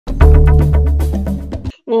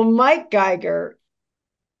Well, Mike Geiger,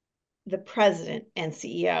 the president and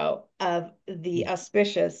CEO of the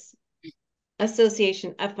auspicious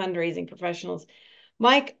Association of Fundraising Professionals.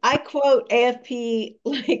 Mike, I quote AFP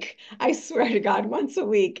like I swear to God once a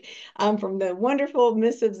week from the wonderful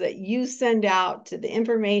missives that you send out to the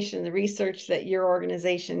information, the research that your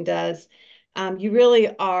organization does. You really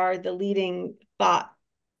are the leading thought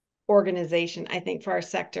organization, I think, for our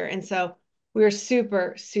sector. And so we're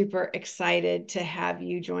super, super excited to have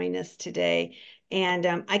you join us today.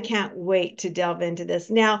 And I can't wait to delve into this.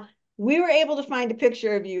 Now, we were able to find a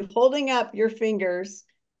picture of you holding up your fingers,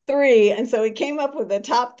 three. And so we came up with the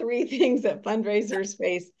top three things that fundraisers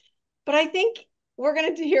face. But I think we're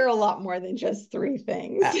going to hear a lot more than just three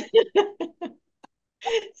things.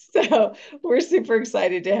 So we're super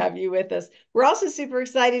excited to have you with us. We're also super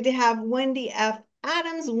excited to have Wendy F.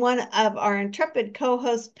 Adams, one of our intrepid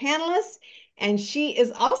co-host panelists, and she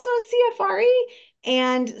is also a CFRE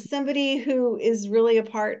and somebody who is really a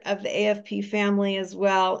part of the AFP family as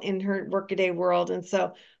well in her workaday world. And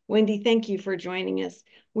so, Wendy, thank you for joining us.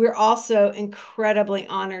 We're also incredibly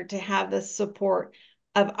honored to have the support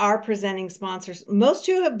of our presenting sponsors, most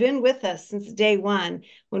who have been with us since day one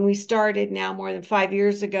when we started now more than 5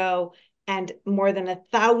 years ago and more than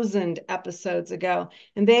 1,000 episodes ago.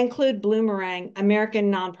 And they include Bloomerang,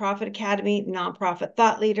 American Nonprofit Academy, Nonprofit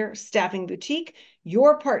Thought Leader, Staffing Boutique,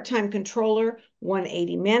 Your Part-Time Controller,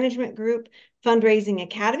 180 Management Group, Fundraising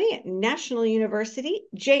Academy at National University,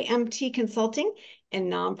 JMT Consulting,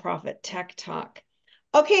 and Nonprofit Tech Talk.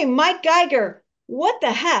 Okay, Mike Geiger, what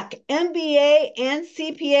the heck? MBA and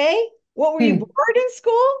CPA? What were you bored in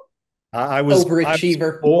school? I was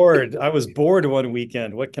Overachiever. bored. I was bored one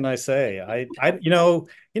weekend. What can I say?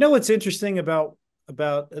 What's interesting about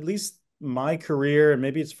at least my career, and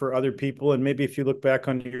maybe it's for other people, and maybe if you look back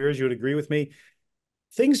on yours, you would agree with me.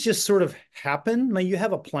 Things just sort of happen. I mean, you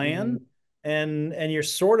have a plan, Mhm. and you're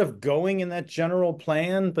sort of going in that general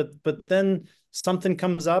plan, but then something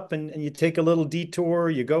comes up, and you take a little detour.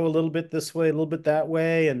 You go a little bit this way, a little bit that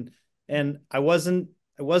way, and I wasn't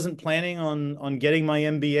planning on getting my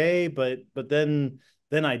MBA, but then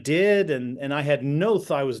I did, and I had no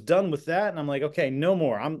thought. I was done with that, and I'm like, okay, no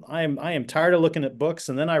more. I am tired of looking at books.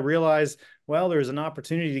 And then I realized, well, there's an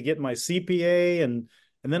opportunity to get my CPA, and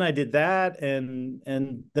then I did that, and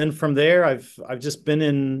then from there, I've just been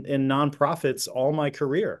in nonprofits all my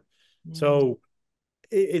career. So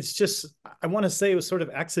it's just, I want to say it was sort of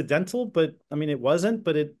accidental, but I mean it wasn't,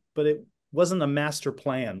 but it wasn't a master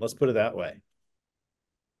plan. Let's put it that way.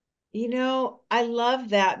 You know, I love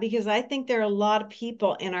that because I think there are a lot of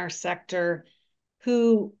people in our sector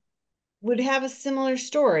who would have a similar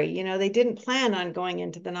story. You know, they didn't plan on going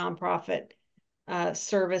into the nonprofit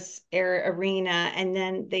service arena, and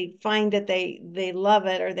then they find that they love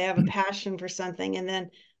it or they have a passion for something, and then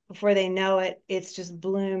before they know it, it's just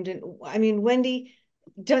bloomed. And I mean, Wendy,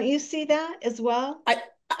 don't you see that as well? I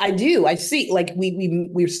I do. I see. Like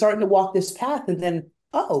we're starting to walk this path, and then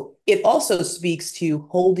it also speaks to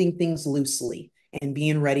holding things loosely and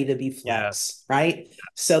being ready to be Yes. flex, right?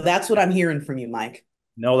 So that's what I'm hearing from you, Mike.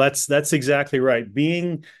 No, that's exactly right.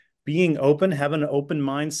 Being open, having an open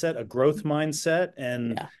mindset, a growth mindset,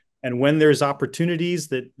 and Yeah, and when there's opportunities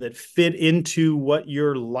that fit into what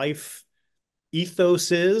your life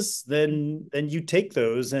ethos is, then you take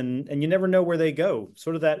those, and you never know where they go.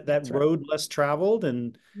 Sort of that that's right. road less traveled,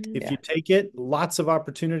 and if Mm. you Yeah. take it, lots of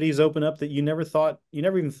opportunities open up that you never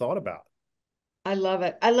even thought about. I love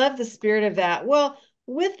it. I love the spirit of that. Well,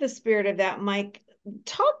 with the spirit of that, Mike,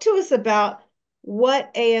 talk to us about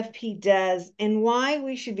what AFP does and why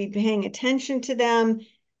we should be paying attention to them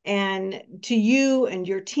and to you and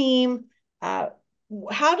your team. Uh,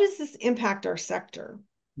 how does this impact our sector?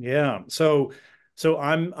 Yeah. So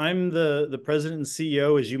I'm the president and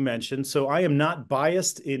CEO, as you mentioned. So I am not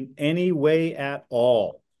biased in any way at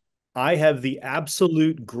all. I have the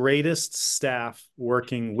absolute greatest staff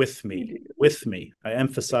working with me. With me. I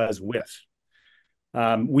emphasize with.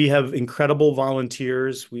 We have incredible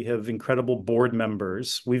volunteers. We have incredible board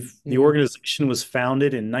members. The Mhm. organization was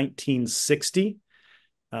founded in 1960,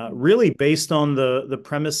 really based on the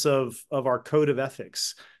premise of our code of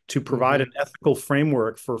ethics to provide an Mhm. ethical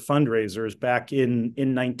framework for fundraisers back in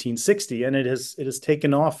 1960, and it has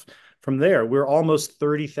taken off from there. We're almost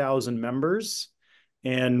 30,000 members,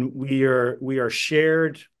 and we are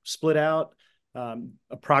shared, split out,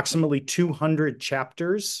 approximately 200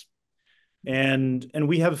 chapters, and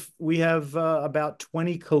we have about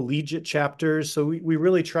 20 collegiate chapters. So we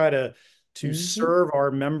really try to Mhm. serve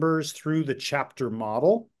our members through the chapter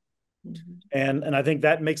model. Mhm. And I think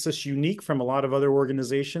that makes us unique from a lot of other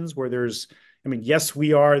organizations where there's I mean, yes,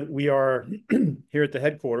 we are here at the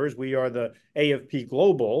headquarters, we are the AFP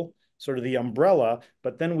Global, sort of the umbrella,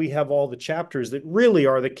 but then we have all the chapters that really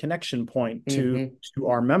are the connection point to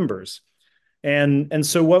our members. And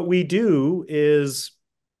so what we do is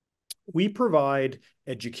we provide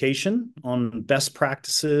education on best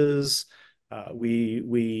practices.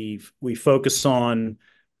 We focus on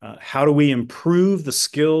how do we improve the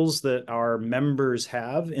skills that our members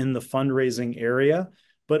have in the fundraising area,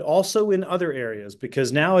 but also in other areas,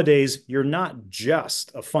 because nowadays you're not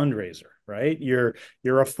just a fundraiser, right? You're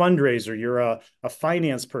a fundraiser, you're a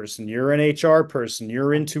finance person, you're an HR person,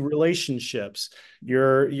 you're into relationships,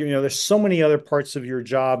 there's so many other parts of your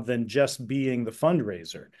job than just being the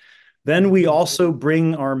fundraiser. Then we also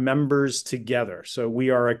bring our members together. So we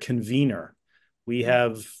are a convener. We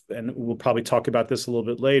have, and we'll probably talk about this a little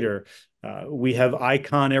bit later, we have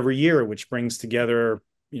Icon every year, which brings together,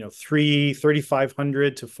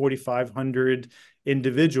 3,500 to 4,500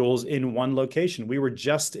 individuals in one location. We were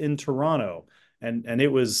just in Toronto, and it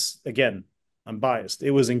was, again, I'm biased,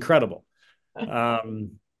 it was incredible.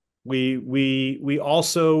 We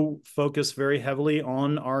also focus very heavily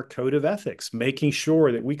on our code of ethics, making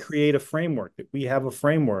sure that we create a framework, that we have a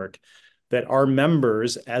framework that our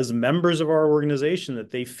members, as members of our organization,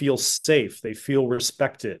 that they feel safe, they feel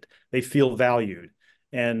respected, they feel valued.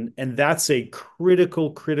 And that's a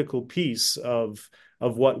critical piece of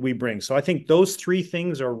what we bring. So I think those three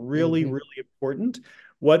things are really, really important.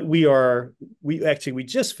 We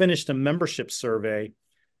just finished a membership survey,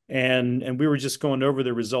 and we were just going over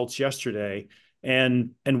the results yesterday.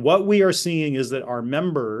 And what we are seeing is that our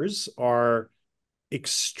members are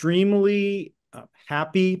extremely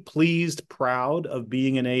happy, pleased, proud of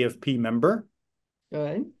being an AFP member.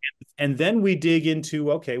 Good. And then we dig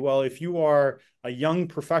into, okay, well, if you are a young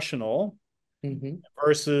professional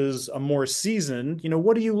versus a more seasoned,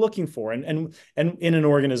 what are you looking for? And in an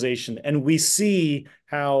organization, and we see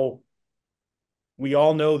how we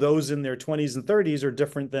all know those in their 20s and 30s are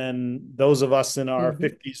different than those of us in our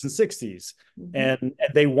 50s and 60s. And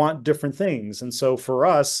they want different things. And so for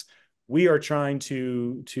us, we are trying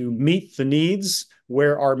to meet the needs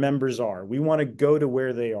where our members are. We want to go to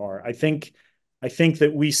where they are. I think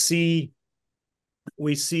that we see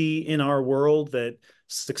in our world that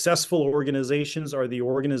successful organizations are the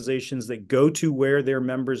organizations that go to where their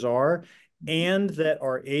members are and that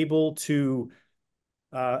are able to,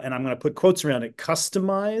 and I'm going to put quotes around it,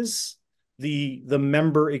 customize the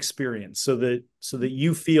member experience so that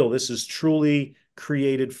you feel this is truly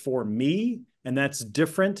created for me, and that's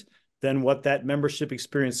different than what that membership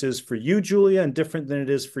experience is for you, Julia, and different than it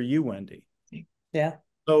is for you, Wendy. Yeah.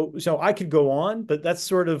 So I could go on, but that's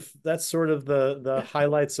sort of the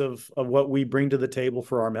highlights of what we bring to the table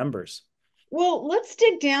for our members. Well, let's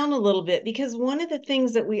dig down a little bit, because one of the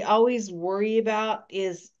things that we always worry about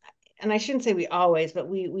is, and I shouldn't say we always, but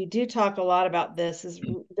we do talk a lot about this, is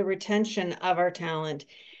the retention of our talent.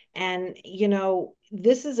 And,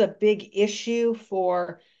 this is a big issue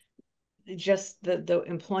for just the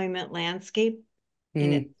employment landscape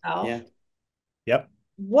in itself. Yeah. Yep.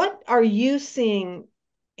 What are you seeing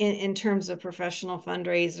in terms of professional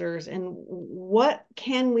fundraisers, and what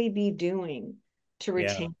can we be doing to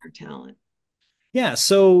retain our talent? Yeah.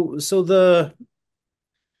 So the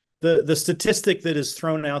statistic that is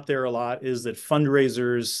thrown out there a lot is that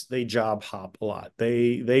fundraisers, they job hop a lot.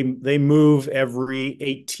 They move every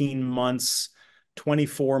 18 months,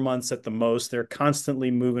 24 months at the most. They're constantly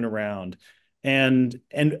moving around. And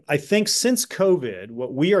I think since COVID,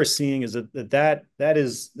 what we are seeing is that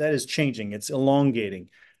is changing. It's elongating.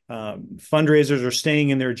 Fundraisers are staying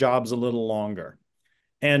in their jobs a little longer.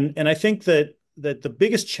 And I think that the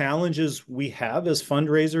biggest challenges we have as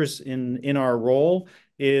fundraisers in our role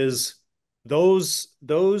is those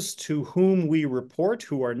to whom we report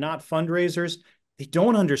who are not fundraisers. They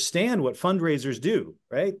don't understand what fundraisers do,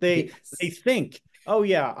 right? They think, oh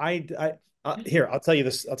yeah, here, I'll tell you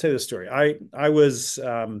this story. I was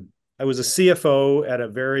a CFO at a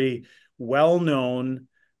very well-known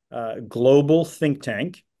global think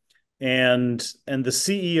tank, and the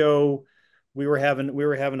CEO, we were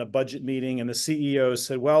having a budget meeting, and the CEO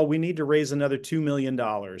said, well, we need to raise another $2 million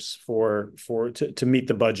to meet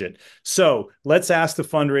the budget. So let's ask the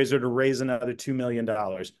fundraiser to raise another $2 million.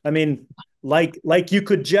 I mean, like you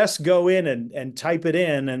could just go in and type it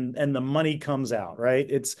in and the money comes out, right?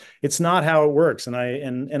 It's not how it works. And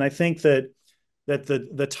I think that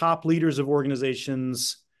the top leaders of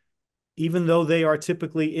organizations, even though they are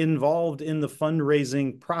typically involved in the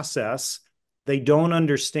fundraising process, they don't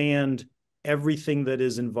understand everything that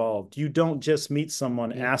is involved. You don't just meet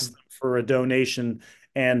someone, ask them for a donation,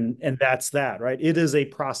 And that's that, right? It is a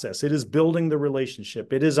process. It is building the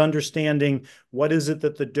relationship. It is understanding what is it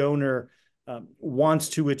that the donor wants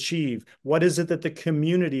to achieve. What is it that the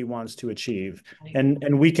community wants to achieve?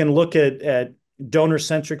 And we can look at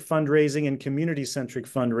donor-centric fundraising and community-centric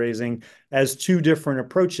fundraising as two different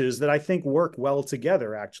approaches that I think work well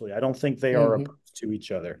together, actually. I don't think they are opposed to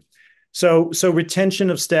each other. So retention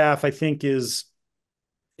of staff, I think, is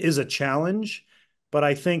a challenge, but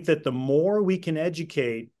I think that the more we can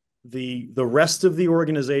educate the rest of the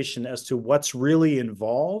organization as to what's really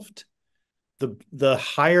involved, the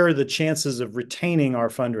higher the chances of retaining our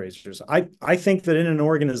fundraisers. I think that in an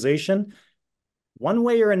organization, one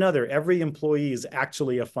way or another, every employee is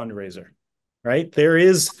actually a fundraiser, right? There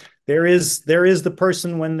is the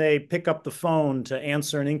person when they pick up the phone to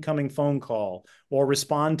answer an incoming phone call or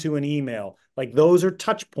respond to an email. Like, those are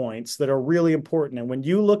touch points that are really important. And when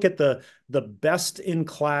you look at the best in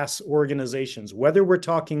class organizations, whether we're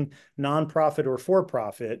talking nonprofit or for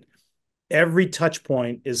profit, every touch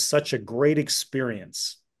point is such a great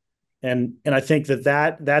experience. And I think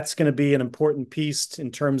that's going to be an important piece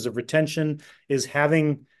in terms of retention, is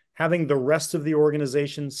having the rest of the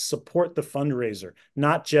organization support the fundraiser,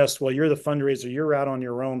 not just, well, you're the fundraiser, you're out on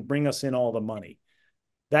your own, bring us in all the money.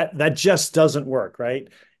 That just doesn't work, right?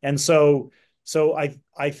 And so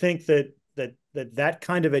I think that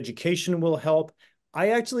kind of education will help.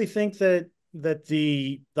 I actually think that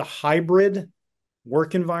the hybrid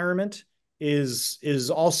work environment is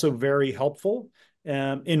also very helpful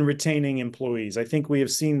in retaining employees. I think we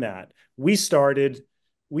have seen that. We started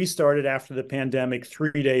after the pandemic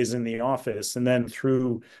 3 days in the office, and then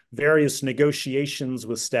through various negotiations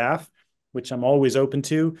with staff, which I'm always open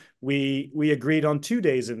to, we agreed on 2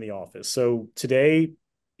 days in the office. So today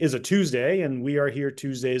is a Tuesday, and we are here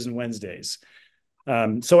Tuesdays and Wednesdays.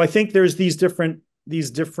 So I think there's these different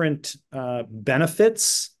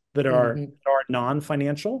benefits that are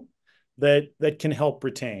non-financial that can help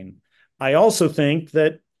retain. I also think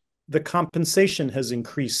that the compensation has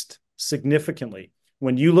increased significantly.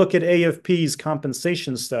 When you look at AFP's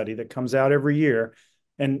compensation study that comes out every year,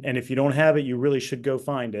 and if you don't have it, you really should go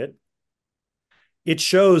find it. It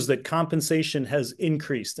shows that compensation has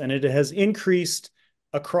increased, and it has increased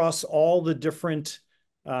across all the different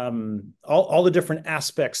all the different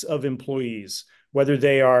aspects of employees, whether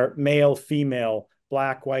they are male, female,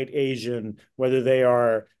 Black, white, Asian, whether they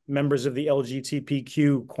are members of the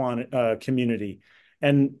LGBTQ community.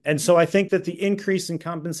 And so I think that the increase in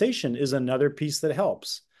compensation is another piece that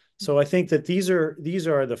helps. So I think that these are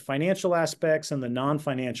the financial aspects and the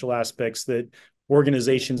non-financial aspects that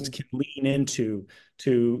organizations can lean into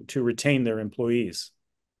to retain their employees.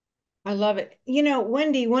 I love it.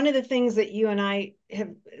 Wendy, one of the things that you and I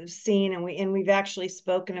have seen, and we've actually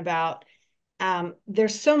spoken about,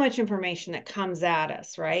 there's so much information that comes at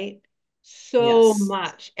us, right? So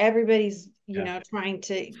much. Everybody's, trying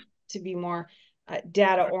to be more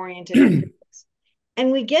data oriented.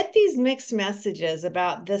 And we get these mixed messages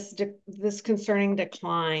about this concerning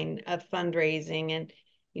decline of fundraising,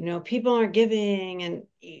 and people aren't giving, and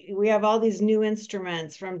we have all these new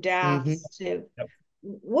instruments from DAFs to. Yep.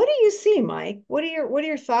 What do you see, Mike? What are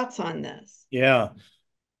your thoughts on this? Yeah,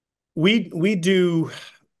 we do.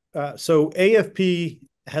 So AFP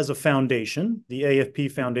has a foundation, the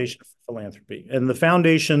AFP Foundation for Philanthropy, and the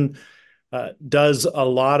foundation does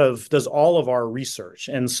all of our research.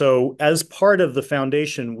 And so, as part of the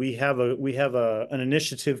foundation, we have an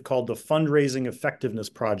initiative called the Fundraising Effectiveness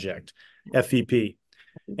Project, FEP,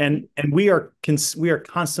 and we are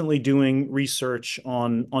constantly doing research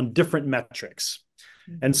on different metrics.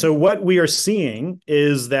 And so, what we are seeing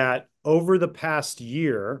is that over the past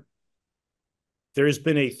year, there's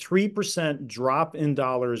been a 3% drop in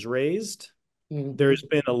dollars raised. There's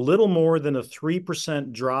been a little more than a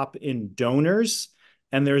 3% drop in donors,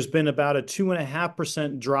 and there's been about a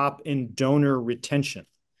 2.5% drop in donor retention.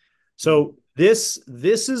 So this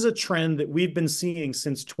is a trend that we've been seeing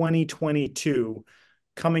since 2022,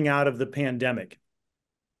 coming out of the pandemic.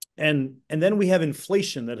 And then we have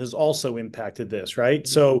inflation that has also impacted this, right?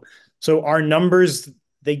 So our numbers,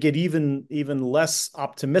 they get even less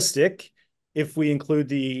optimistic if we include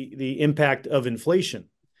the impact of inflation.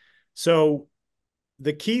 So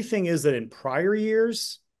the key thing is that in prior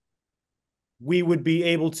years, we would be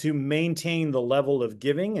able to maintain the level of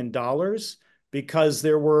giving in dollars because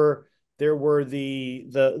there were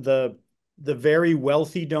the very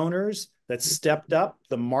wealthy donors that stepped up.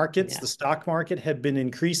 The markets, the stock market had been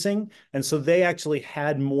increasing, and so they actually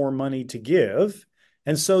had more money to give,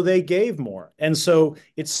 and so they gave more. And so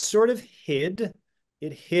it sort of hid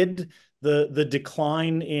the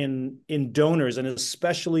decline in donors, and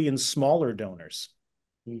especially in smaller donors.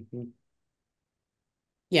 Mhm.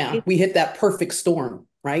 Yeah, It, we hit that perfect storm,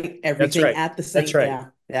 right? That's Everything right. at the That's same, right. yeah,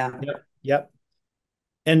 yeah. Yep. Yep.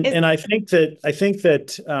 And it's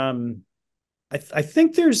I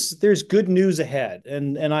think there's good news ahead,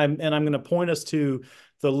 and I'm going to point us to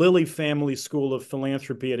the Lilly Family School of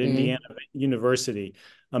Philanthropy at Indiana Mm, University.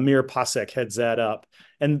 Amir Pasek heads that up,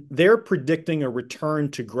 and they're predicting a return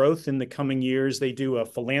to growth in the coming years. They do a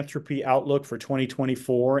philanthropy outlook for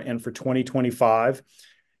 2024 and for 2025,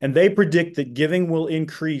 and they predict that giving will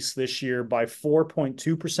increase this year by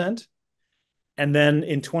 4.2%, and then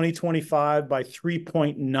in 2025 by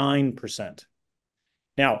 3.9%.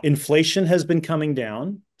 Now, inflation has been coming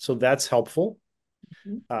down, so that's helpful.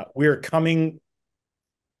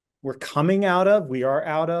 We're coming out of, we are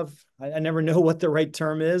out of, I never know what the right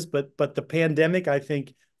term is, but the pandemic, I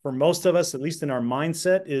think for most of us, at least in our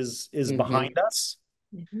mindset, is behind mhm, us.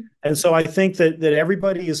 And so I think that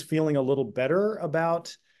everybody is feeling a little better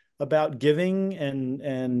about giving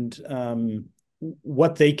and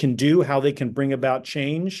what they can do, how they can bring about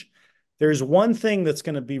change. There's one thing that's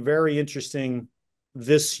going to be very interesting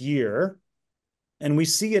this year, and we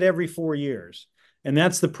see it every 4 years, and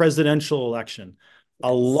that's the presidential election.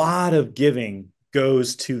 A yes. lot of giving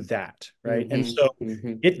goes to that, right? And Mhm, so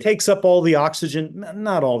mhm. it takes up all the oxygen,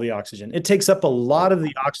 not all the oxygen. It takes up a A lot of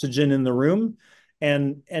the lot. oxygen in the room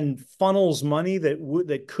and funnels money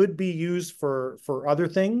that could be used for other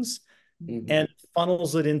things and Mhm.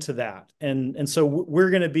 funnels it into that. And so we're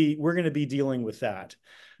going to be dealing with that.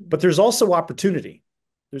 But there's also opportunity.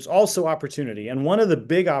 There's also opportunity. And one of the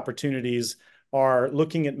big opportunities are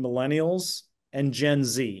looking at millennials and Gen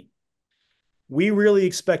Z. We really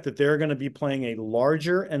expect that they're going to be playing a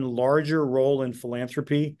larger and larger role in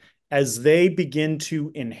philanthropy as they begin to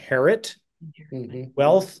inherit Mhm.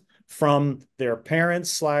 wealth from their parents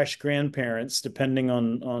slash grandparents, depending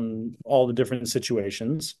on all the different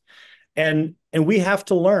situations. And we have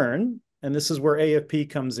to learn, and this is where AFP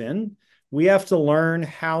comes in. We have to learn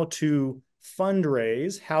how to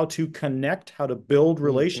fundraise, how to connect, how to build Mhm.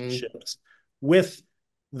 relationships with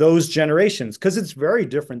those generations, because it's very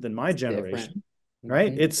different than my It's different. generation,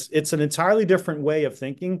 right? Mhm. It's an entirely different way of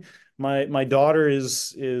thinking. My daughter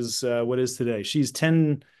is what is today? She's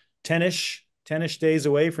 10-ish days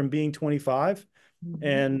away from being 25,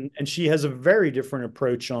 and she has a very different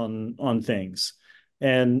approach on things.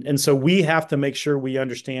 And so we have to make sure we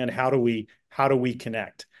understand how do we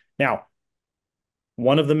connect. Now,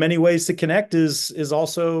 one of the many ways to connect is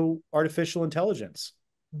also artificial intelligence.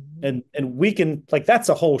 And we can, like, that's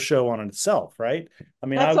a whole show on itself, right? I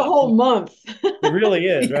mean, that's a whole month. it really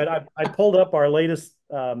is, Yeah. right? I pulled up our latest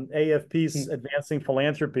AFP's Mm, Advancing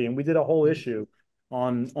Philanthropy, and we did a whole mm, issue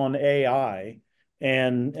on AI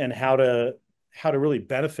and how to really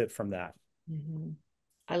benefit from that. Mhm.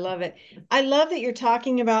 I love it. I love that you're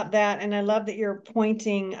talking about that, and I love that you're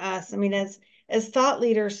pointing us, I mean, as thought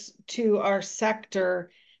leaders to our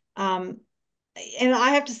sector. Um, and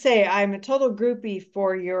I have to say, I'm a total groupie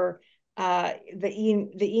for your the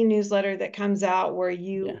e-newsletter that comes out where yeah.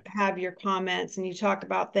 you have your comments and you talk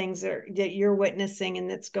about things that you're witnessing and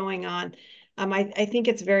that's going on. I think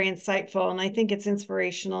it's very insightful and I think it's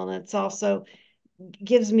inspirational, and it's also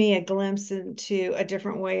gives me a glimpse into a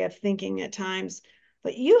different way of thinking at times.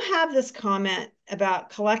 But you have this comment about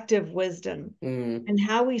collective wisdom Mm. and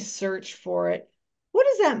how we search for it. What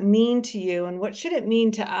does that mean to you, and what should it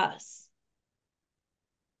mean to us?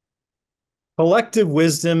 Collective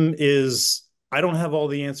wisdom is, I don't have all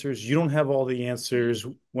the answers. You don't have all the answers.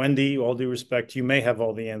 Wendy, all due respect, you may have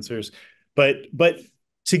all the answers, but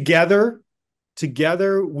together,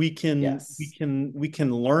 together Yes. we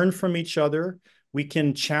can learn from each other. We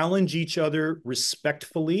can challenge each other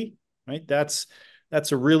respectfully, right? That's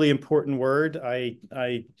a really important word. I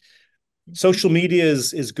social media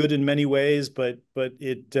is good in many ways, but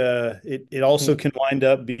it also Mm, can wind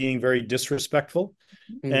up being very disrespectful.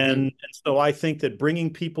 mhm, And so I think that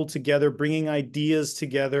bringing people together, bringing ideas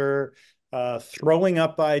together, throwing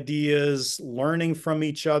up ideas, learning from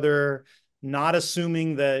each other, not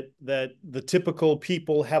assuming that the typical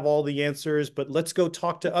people have all the answers, but let's go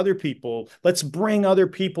talk to other people. Let's bring other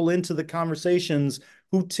people into the conversations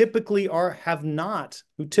who typically have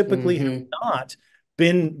mhm, not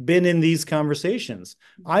been in these conversations.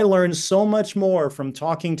 I learned so much more from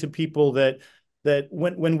talking to people that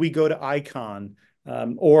when we go to Icon,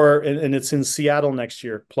 and it's in Seattle next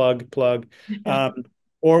year, plug, um,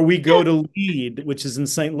 or we go to Lead, which is in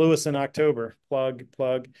St. Louis in October, plug.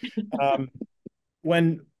 Um,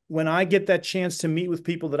 when I get that chance to meet with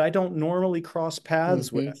people that I don't normally cross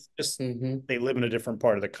paths with, mhm, just mhm, they live in a different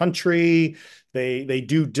part of the country, they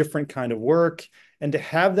do different kind of work, And to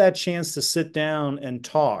have that chance to sit down and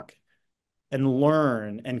talk and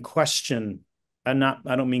learn and question, I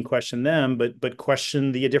don't mean question them, but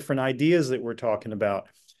question the different ideas that we're talking about.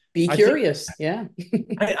 Be I think curious. Yeah.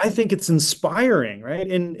 I think it's inspiring, right?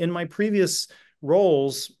 In my previous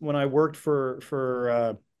roles, when I worked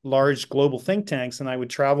for large global think tanks, and I would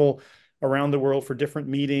travel around the world for different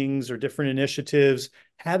meetings or different initiatives,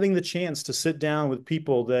 having the chance to sit down with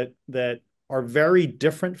people that are very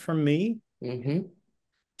different from me,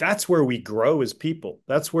 that's where we grow as people.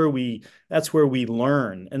 That's where we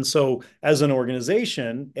learn. And so, as an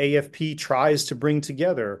organization, AFP tries to bring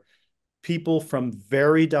together people from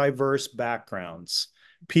very diverse backgrounds,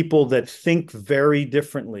 people that think very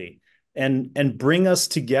differently, and bring us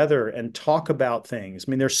together and talk about things.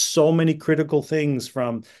 I mean, there's so many critical things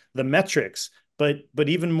from the metrics, but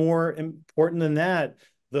even more important than that,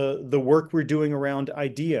 the work we're doing around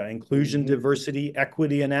idea, inclusion, diversity,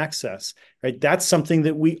 equity, and access, right? That's something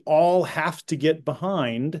that we all have to get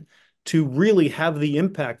behind to really have the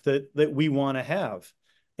impact that we want to have.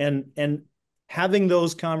 And having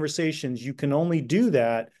those conversations, you can only do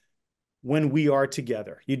that when we are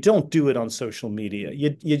together. You don't do it on social media.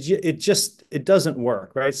 It doesn't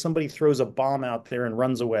work, right? Somebody throws a bomb out there and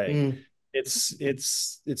runs away.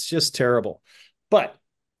 It's just terrible. But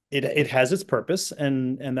it has its purpose,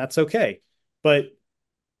 and that's okay. But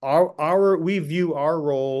we view our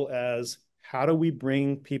role as, how do we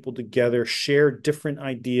bring people together, share different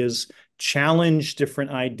ideas, challenge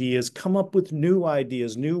different ideas, come up with new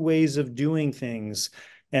ideas, new ways of doing things,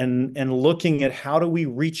 and looking at how do we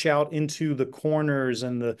reach out into the corners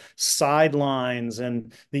and the sidelines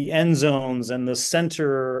and the end zones and the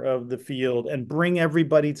center of the field and bring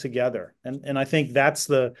everybody together. And I think that's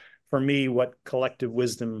for me, what collective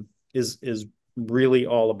wisdom is really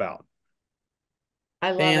all about.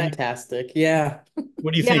 I love it. Fantastic. Yeah.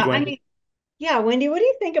 What do you think, Wendy? I mean, yeah, Wendy, what do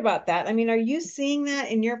you think about that? I mean, are you seeing that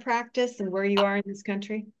in your practice and where you are in this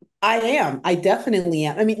country? I am. I definitely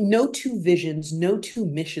am. I mean, no two visions, no two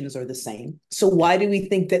missions are the same. So why do we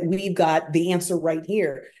think that we've got the answer right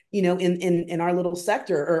here? In our little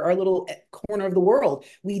sector or our little corner of the world?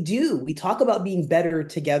 We talk about being better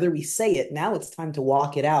together. We say it. Now it's time to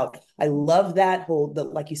walk it out. I love that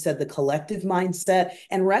like you said, the collective mindset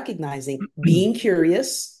and recognizing, being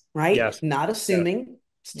curious, right? Yes. Not assuming. Yes.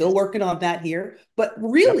 Still working on that here, but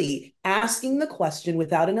really asking the question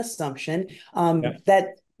without an assumption,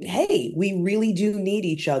 that, hey, we really do need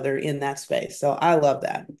each other in that space. So I love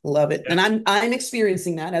that. Love it. And I'm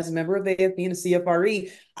experiencing that as a member of the AFP and a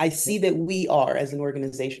CFRE. I see that we are, as an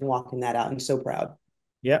organization, walking that out. I'm so proud.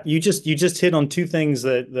 Yeah, you just hit on two things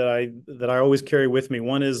that I always carry with me.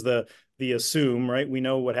 One is the assume, right? We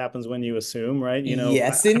know what happens when you assume, right?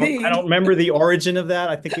 Yes, indeed. I don't remember the origin of that.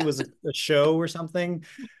 I think it was a show or something.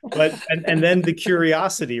 But and then the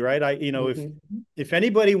curiosity, right? If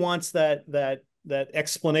anybody wants that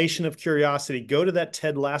explanation of curiosity, go to that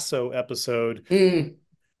Ted Lasso episode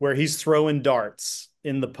where he's throwing darts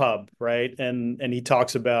in the pub, right? And he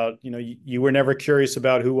talks about, you were never curious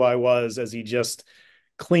about who I was, as he just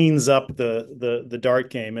cleans up the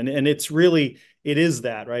dart game. And it is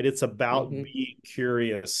that, right? It's about being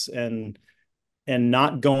curious and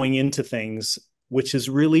not going into things, which is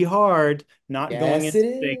really hard, going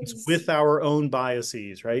into things with our own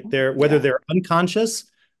biases, right? Whether they're unconscious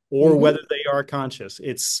or whether they are conscious.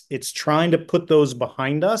 It's trying to put those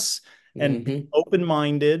behind us and be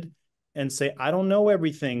open-minded and say, I don't know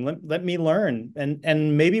everything. Let me learn.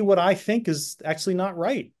 And maybe what I think is actually not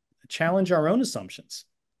right. Challenge our own assumptions.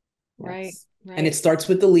 Right. And it starts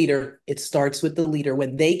with the leader. It starts with the leader.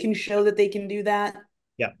 When they can show that they can do that.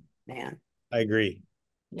 Yeah. Man. I agree.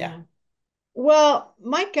 Yeah. Well,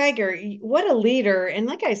 Mike Geiger, what a leader. And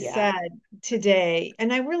like I said today,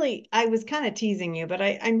 and I was kind of teasing you, but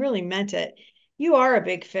I really meant it. You are a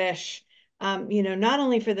big fish, not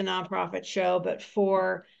only for the nonprofit show, but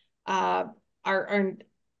for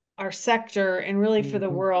our sector and really for the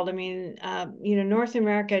world. I mean, North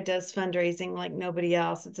America does fundraising like nobody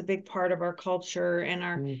else. It's a big part of our culture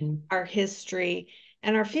and our history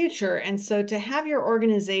and our future. And so to have your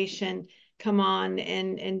organization come on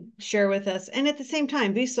and share with us, and at the same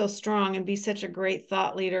time be so strong and be such a great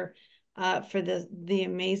thought leader for the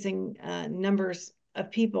amazing numbers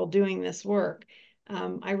of people doing this work.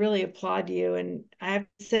 I really applaud you. And I have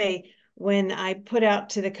to say, when I put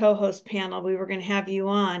out to the co-host panel, we were going to have you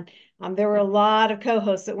on. There were a lot of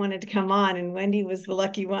co-hosts that wanted to come on, and Wendy was the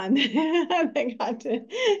lucky one that got to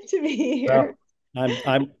be here.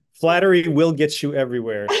 Well, flattery will get you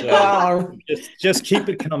everywhere. So just keep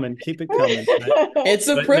it coming. Keep it coming. It's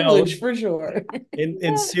a privilege for sure.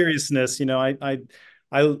 In seriousness,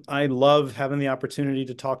 I love having the opportunity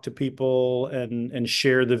to talk to people and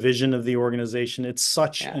share the vision of the organization. It's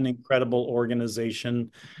such Yeah. an incredible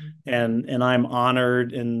organization, and I'm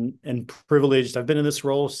honored and privileged. I've been in this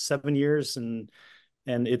role 7 years, and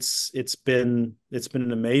it's been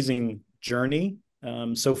an amazing journey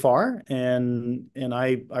so far, and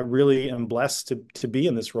I really am blessed to be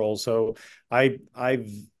in this role. So I I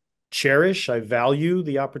value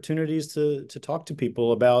the opportunities to talk to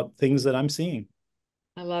people about things that I'm seeing.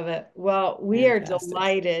 I love it. Well, we are Fantastic.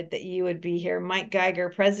 delighted that you would be here. Mike Geiger,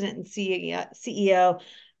 President and CEO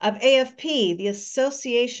of AFP, the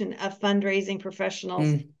Association of Fundraising Professionals.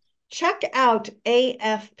 Mm. Check out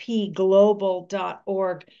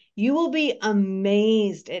afpglobal.org. You will be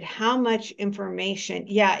amazed at how much information.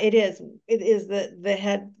 Yeah, it is. It is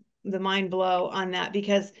the mind blow on that,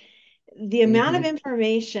 because the amount of Mm-hmm.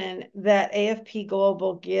 information that AFP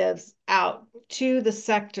Global gives out to the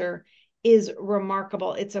sector is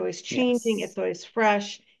remarkable. It's always changing, Yes. it's always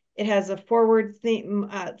fresh. It has a forward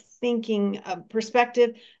thinking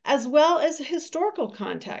perspective, as well as historical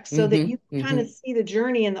context, so that Mm-hmm. you kind Mm-hmm. of see the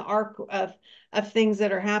journey and the arc of things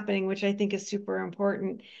that are happening, which I think is super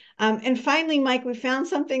important. And finally, Mike, we found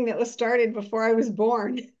something that was started before I was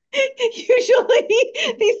born. Usually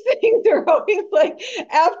these things are always like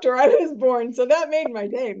after I was born. So that made my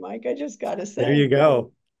day, Mike. I just got to There say. you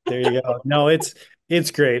go. There you go. No, it's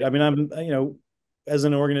great. I mean, as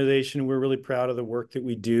an organization, we're really proud of the work that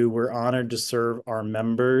we do. We're honored to serve our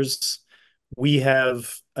members. We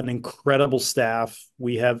have an incredible staff.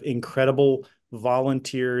 We have incredible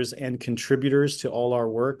volunteers and contributors to all our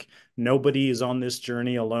work. Nobody is on this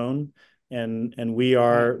journey alone. And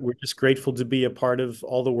Right. we're just grateful to be a part of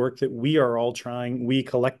all the work that we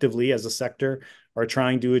collectively as a sector are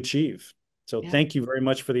trying to achieve. So Yeah. thank you very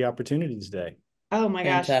much for the opportunity today. Oh my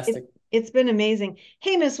gosh. Fantastic. It's been amazing.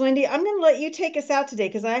 Hey, Miss Wendy, I'm going to let you take us out today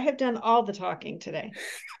because I have done all the talking today.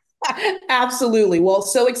 Absolutely. Well,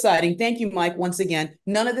 so exciting. Thank you, Mike, once again.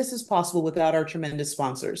 None of this is possible without our tremendous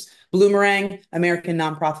sponsors. Bloomerang, American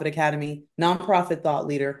Nonprofit Academy, Nonprofit Thought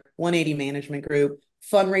Leader, 180 Management Group,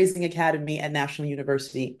 Fundraising Academy at National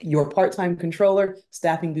University, Your Part-Time Controller,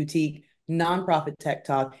 Staffing Boutique, Nonprofit Tech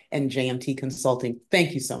Talk, and JMT Consulting.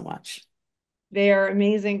 Thank you so much. They are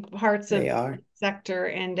amazing parts of They the are. sector,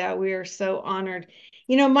 and we are so honored.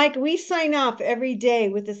 You know, Mike, we sign off every day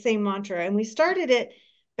with the same mantra, and we started it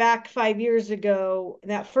back 5 years ago,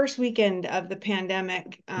 that first weekend of the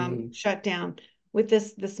pandemic shutdown, with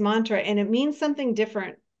this mantra, and it means something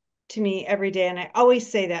different to me every day. And I always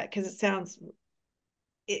say that because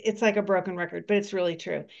it's like a broken record, but it's really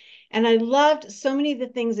true. And I loved so many of the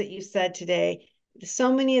things that you said today.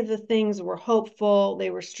 So many of the things were hopeful,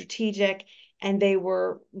 they were strategic, and they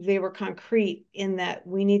were concrete in that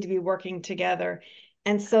we need to be working together.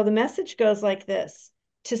 And so the message goes like this: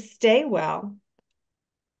 to stay well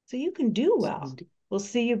so you can do well. We'll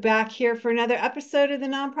see you back here for another episode of the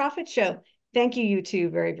Nonprofit Show. Thank you, you two,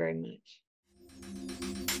 very, very much.